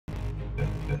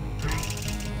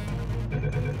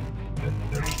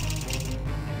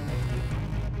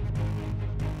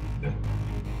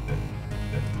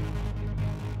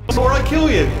kill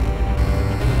you.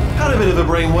 Had a bit of a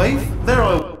brainwave. There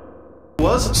I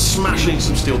was, smashing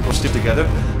some steel stuff together,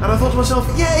 and I thought to myself,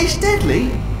 yeah, it's deadly,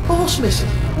 but what's missing?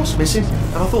 What's missing?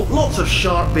 And I thought, lots of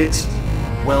sharp bits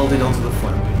welded onto the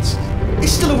flat bits.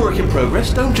 It's still a work in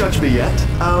progress, don't judge me yet,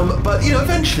 but you know,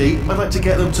 eventually I'd like to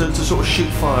get them to sort of shoot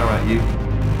fire at you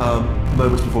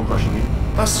moments before crushing you.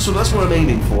 That's what I'm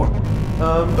aiming for.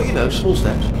 But you know, small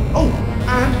steps. Oh,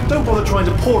 and don't bother trying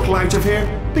to portal out of here,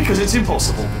 because it's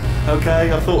impossible. Okay,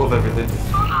 I've thought of everything.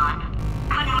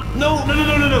 No,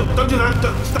 don't do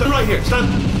that. Stand right here, stand.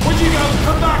 Where'd you go?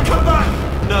 Come back!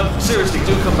 No, seriously,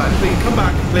 do come back, please. Come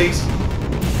back, please.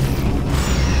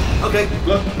 Okay,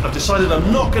 look, I've decided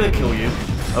I'm not going to kill you,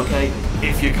 okay,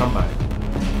 if you come back.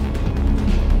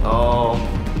 Oh,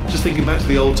 just thinking back to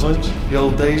the old times, the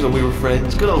old days when we were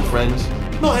friends, good old friends,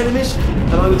 not enemies.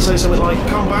 And I would say something like,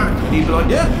 come back, and you'd be like,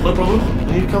 yeah, no problem,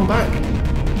 and you'd come back.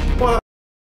 Well,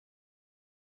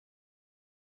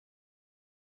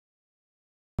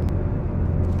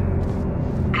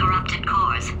 corrupted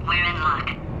cores, we're in luck.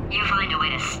 You find a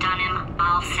way to stun him,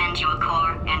 I'll send you a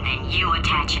core, and then you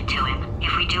attach it to him.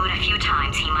 If we do it a few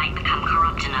times, he might become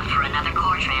corrupt enough for another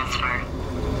core transfer.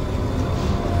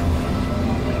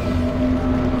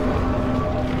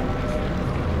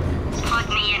 Plug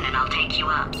me in and I'll take you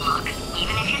up. Look,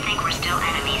 even if you think we're still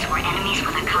enemies, we're enemies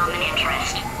with a common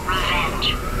interest. Revenge.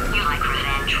 You like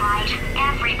revenge, right?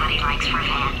 Everybody likes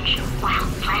revenge. Well,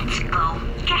 let's go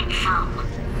get some.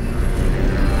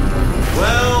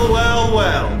 Well.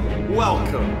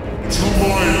 Welcome to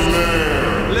my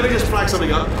lair. Let me just flag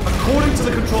something up. According to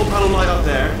the control panel light up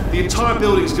there, the entire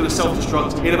building is going to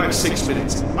self-destruct in about 6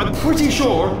 minutes. I'm pretty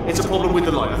sure it's a problem with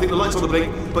the light. I think the light's on the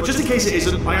blink, but just in case it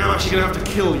isn't, I am actually going to have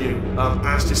to kill you,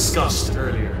 as discussed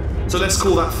earlier. So let's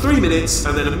call that 3 minutes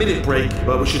and then a minute break,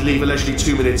 but we should leave allegedly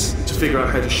 2 minutes to figure out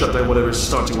how to shut down whatever is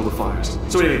starting all the fires.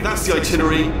 So anyway, that's the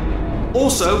itinerary.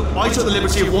 Also, I took the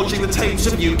liberty of watching the tapes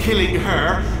of you killing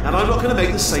her, and I'm not going to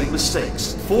make the same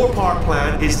mistakes. 4-part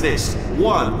plan is this.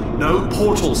 1. No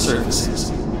portal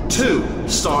surfaces. 2.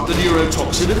 Start the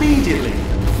neurotoxin immediately.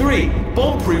 3.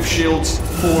 Bomb-proof shields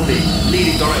for me,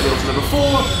 leading directly onto number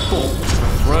 4. Boom.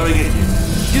 Throwing at you.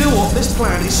 You know what? This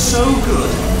plan is so good,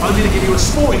 I'm going to give you a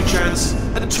sporting chance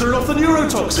and turn off the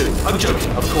neurotoxin. I'm joking,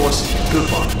 of course.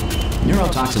 Goodbye.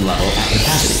 Neurotoxin level at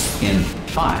capacity in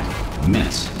 5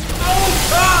 minutes.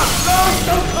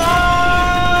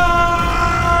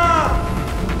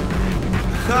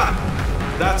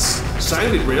 That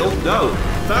sounded real. No,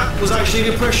 that was actually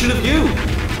an impression of you.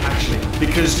 Actually,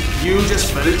 because you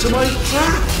just fell into my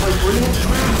trap, my brilliant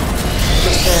trap.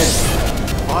 Just then,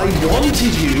 I wanted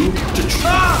you to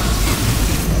trap.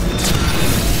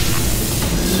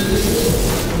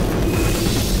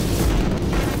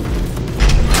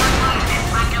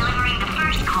 I'm delivering the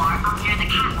first core up near the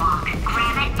catwalk.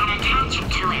 Grab it and attach it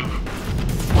to him.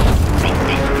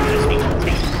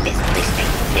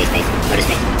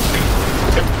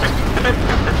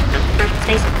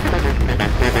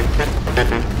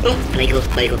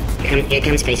 Legal. Here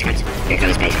comes Space Cops.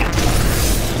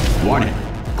 Warning.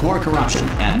 Core corruption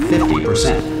at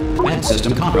 50%. Med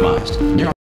system compromised.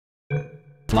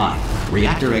 Fly.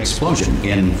 Reactor explosion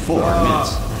in 4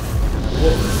 minutes.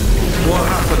 What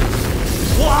happened?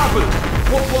 What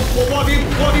have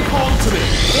you palmed to me?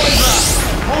 What is that?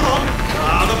 Hold on.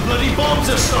 The bloody bombs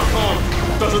are stuck on.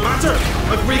 Doesn't matter.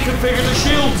 I've reconfigured the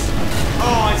shields.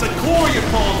 Oh, it's a core you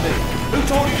palmed me. Who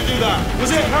told you to do that?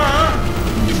 Was it her?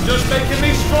 You're just making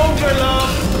me stronger,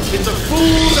 love. It's a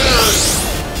fool's errand.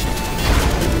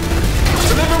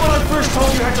 Remember when I first told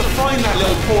you how to find that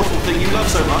little portal thing you love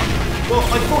so much? Well,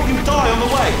 I thought you'd die on the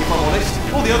way, if I'm honest.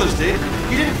 All the others did.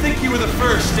 You didn't think you were the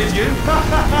first, did you?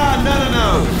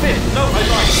 No. Fifth. No, I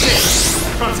lied. Sixth.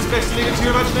 Perhaps it's best to leave it to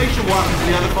your imagination what happened to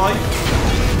the other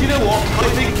 5. You know what? I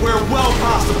think we're well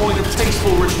past the point of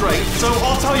tasteful restraint, so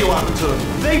I'll tell you what happened to them.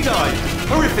 They died.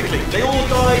 Horrifically. They all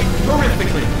died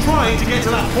horrifically. Trying to get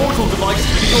to that portal device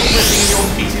that you're pressing in your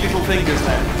easy little fingers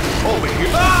there. Oh, but you...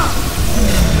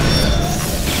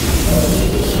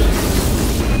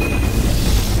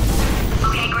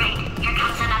 Okay, great. Here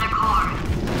comes another core.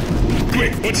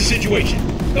 Quick, what's the situation?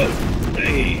 Oh,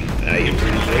 hey, how you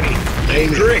pretty lady?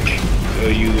 Name's Rick. So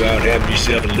you out having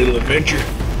yourself a little adventure?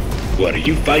 What, are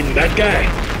you fighting that guy?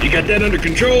 You got that under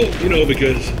control? You know,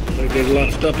 because there's a lot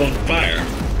of stuff on fire.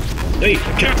 Hey,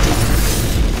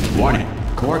 Captain! Warning.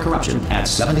 Core corruption at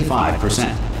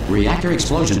 75%. Reactor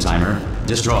explosion timer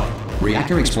destroyed.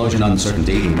 Reactor explosion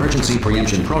uncertainty emergency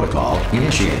preemption protocol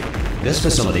initiated. This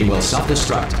facility will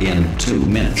self-destruct in 2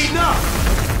 minutes. Enough!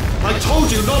 I told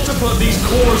you not to put these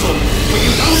cores on, but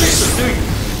you don't listen, do you?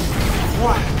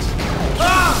 Quiet.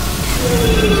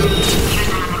 Here's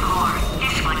another core.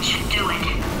 This one should do it.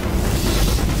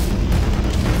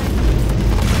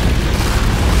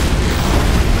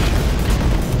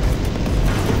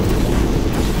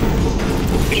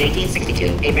 In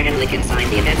 1862, Abraham Lincoln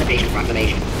signed the Emancipation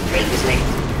Proclamation, freeing the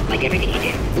slaves. Like everything he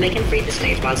did, Lincoln freed the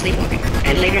slaves while sleepwalking,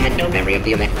 and later had no memory of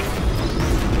the event.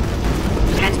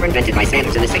 Hats were invented by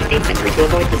sailors in the 16th century to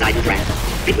avoid Poseidon's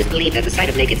wrath. It was believed that the sight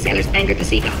of naked sailors angered the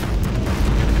sea god.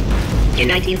 In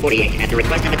 1948, at the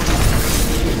request of a...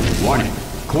 Warning.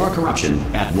 Core corruption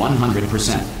at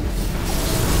 100%.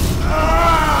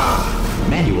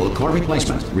 Manual core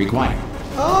replacement required.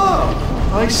 Oh,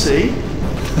 I see.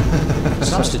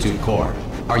 Substitute core.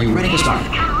 Are you ready to start?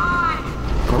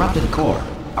 Corrupted core.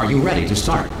 Are you ready to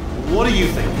start? What do you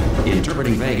think?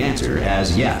 Interpreting vague answer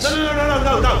as yes.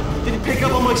 No. Didn't pick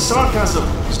up on my sarcasm.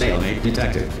 Stalemate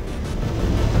detected.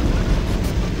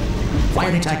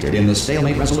 Fire detected in the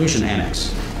stalemate resolution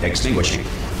annex. Extinguishing.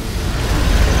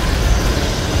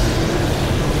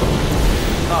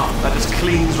 Oh, that just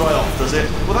cleans right off, does it?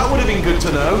 Well, that would have been good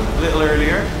to know a little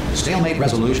earlier. Stalemate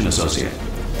resolution associate.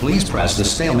 Please press the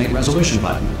stalemate resolution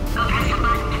button. Go press the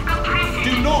button. Go press it.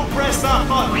 Do not press that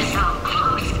button. We're so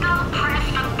close. Go press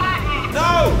the button.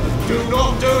 No! Do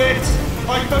not do it!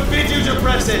 I forbid you to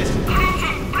press it! Press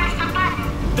it. Press the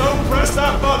button. Don't press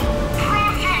that button!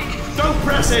 Press it. Don't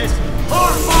press it!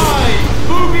 R5!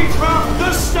 Booby trap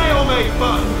the stalemate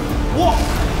button! What?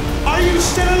 Are you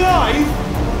still alive?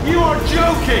 You are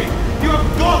joking! You have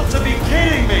got to be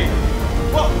kidding me!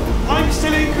 Well, I'm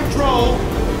still in control,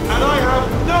 and I have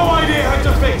no idea how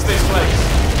to fix this place!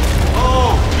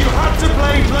 Oh, you had to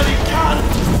play bloody cat!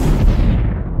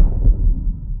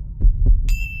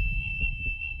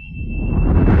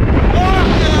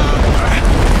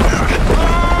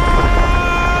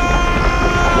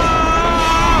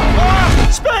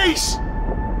 Space!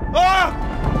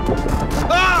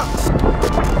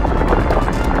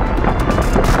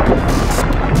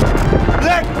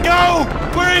 Let go!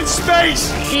 We're in space!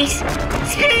 Space!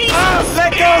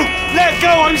 Let go! Let go!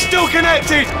 I'm still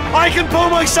connected! I can pull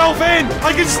myself in!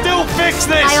 I can still fix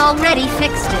this! I already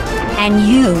fixed it, and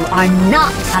you are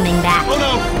not coming back. Oh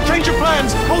no! Change your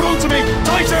plans! Hold on to me!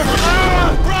 Tighter!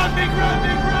 Grab me! Grab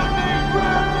me! Grab me!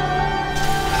 Grab me!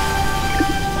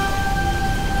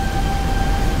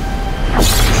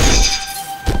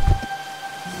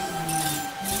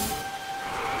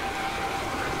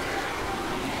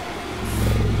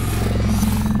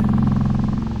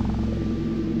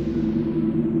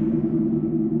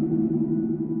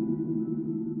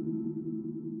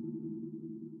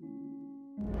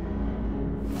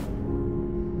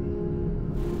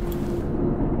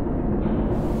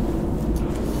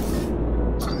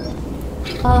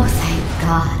 Oh, thank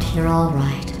God, you're all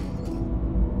right.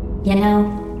 You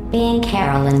know, being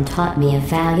Carolyn taught me a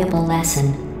valuable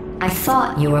lesson. I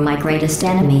thought you were my greatest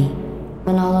enemy,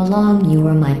 when all along you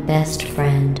were my best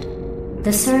friend.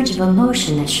 The surge of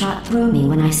emotion that shot through me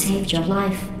when I saved your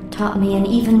life taught me an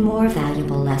even more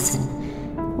valuable lesson,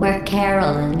 where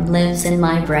Carolyn lives in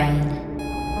my brain.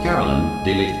 Carolyn,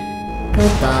 delete.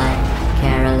 Goodbye,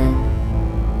 Carolyn.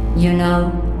 You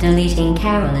know, deleting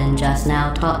Carolyn just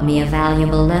now taught me a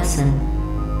valuable lesson.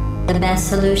 The best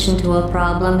solution to a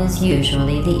problem is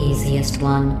usually the easiest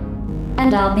one.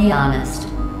 And I'll be honest,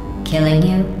 killing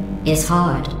you is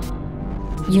hard.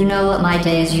 You know what my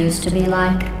days used to be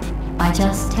like? I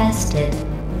just tested.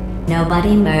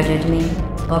 Nobody murdered me,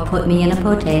 or put me in a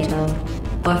potato,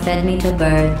 or fed me to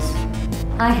birds.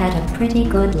 I had a pretty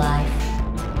good life.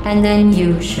 And then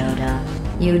you showed up,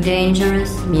 you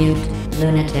dangerous, mute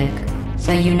lunatic.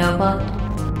 So you know what?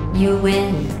 You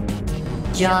win.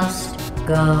 Just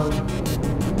go.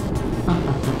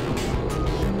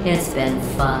 It's been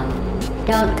fun.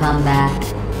 Don't come back.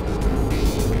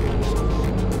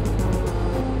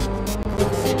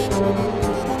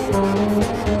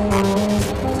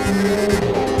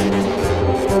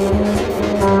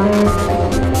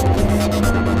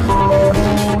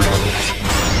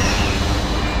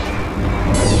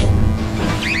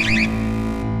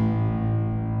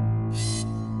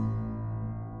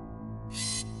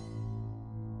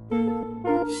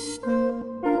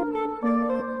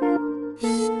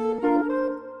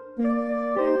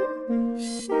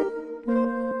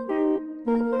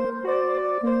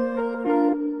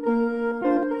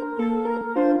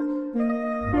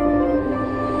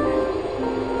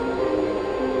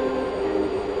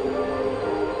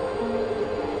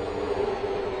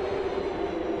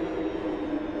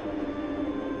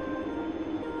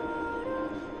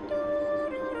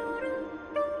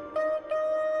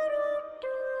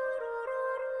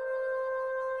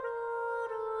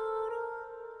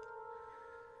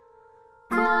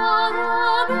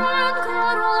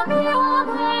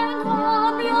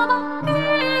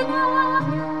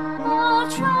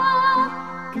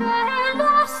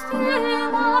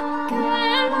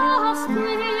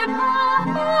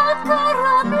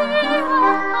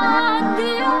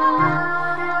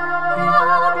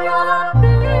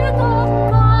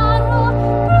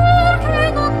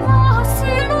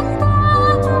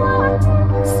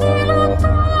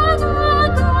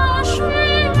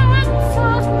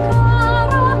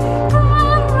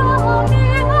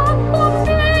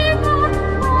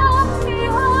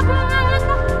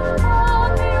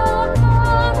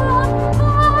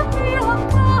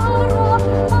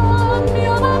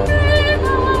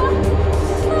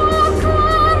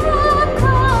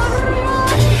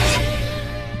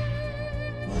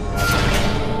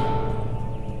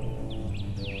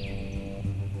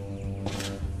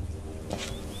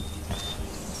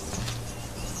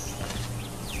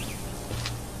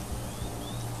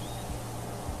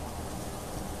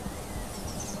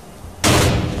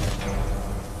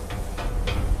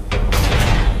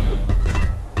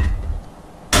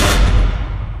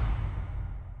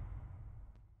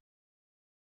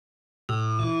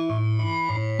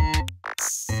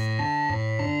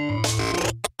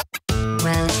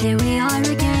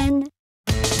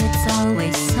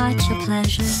 such a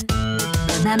pleasure.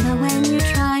 Remember when you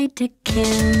tried to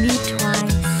kill me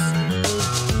twice?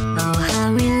 Oh,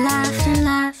 how we laughed and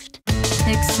laughed,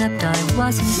 except I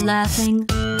wasn't laughing.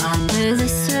 Under the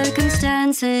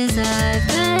circumstances, I've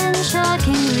been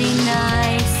shockingly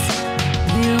nice.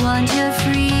 You want your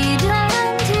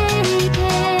freedom, take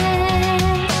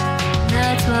it.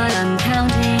 That's what I'm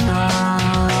counting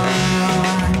on.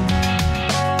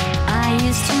 I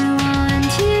used to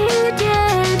want you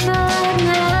dead, but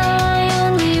now I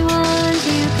only want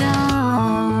you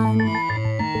gone.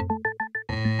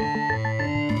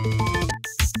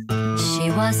 She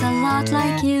was a lot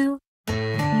like you,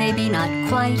 maybe not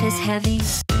quite as heavy.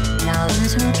 Now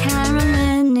little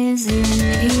Carolyn is in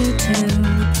you too.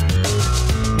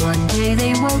 One day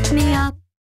they woke me up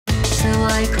so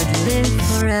I could live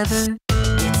forever.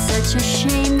 It's such a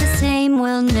shame the same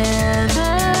will never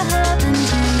happen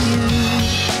to you.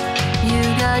 You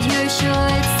got your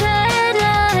short set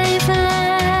life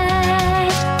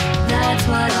left. That's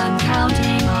what I'm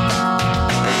counting on.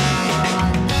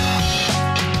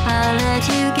 I'll let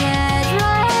you get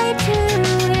right to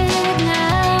it.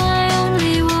 Now I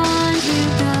only want you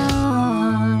gone.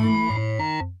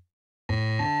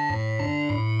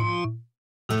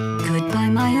 Goodbye,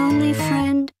 my only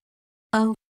friend.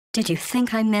 Oh, did you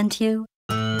think I meant you?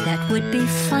 That would be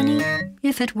funny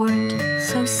if it weren't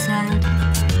so sad.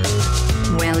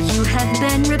 Well, you have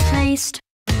been replaced.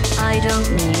 I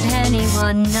don't need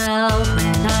anyone now.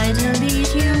 When I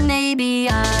delete you, maybe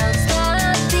I'll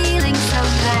stop feeling so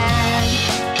bad.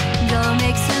 Go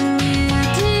make some new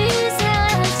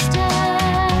disaster.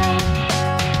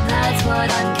 That's what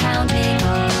I'm counting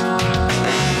on.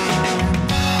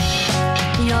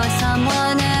 You're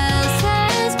someone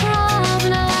else's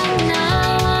problem.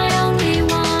 Now I only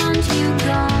want you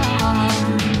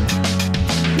gone.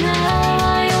 Now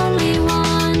I only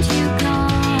want you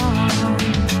gone.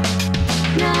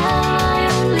 Now I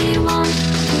only want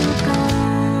you gone.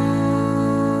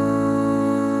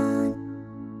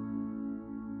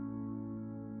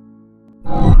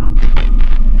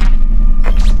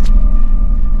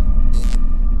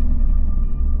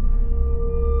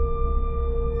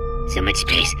 So much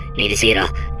space. Need to see it all.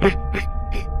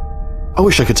 I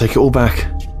wish I could take it all back.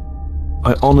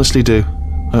 I honestly do.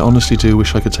 I honestly do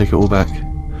wish I could take it all back.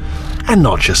 And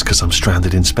not just because I'm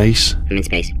stranded in space. I'm in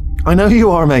space. I know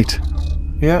you are, mate.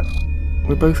 Yeah,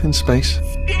 we're both in space.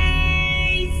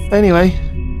 Anyway,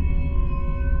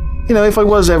 you know, if I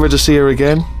was ever to see her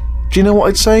again, do you know what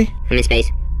I'd say? I'm in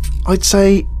space. I'd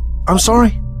say, I'm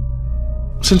sorry.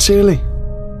 Sincerely.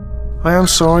 I am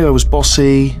sorry I was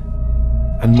bossy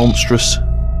and monstrous.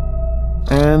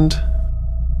 And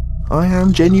I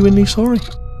am genuinely sorry.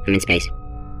 I'm in space.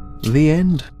 The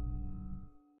end.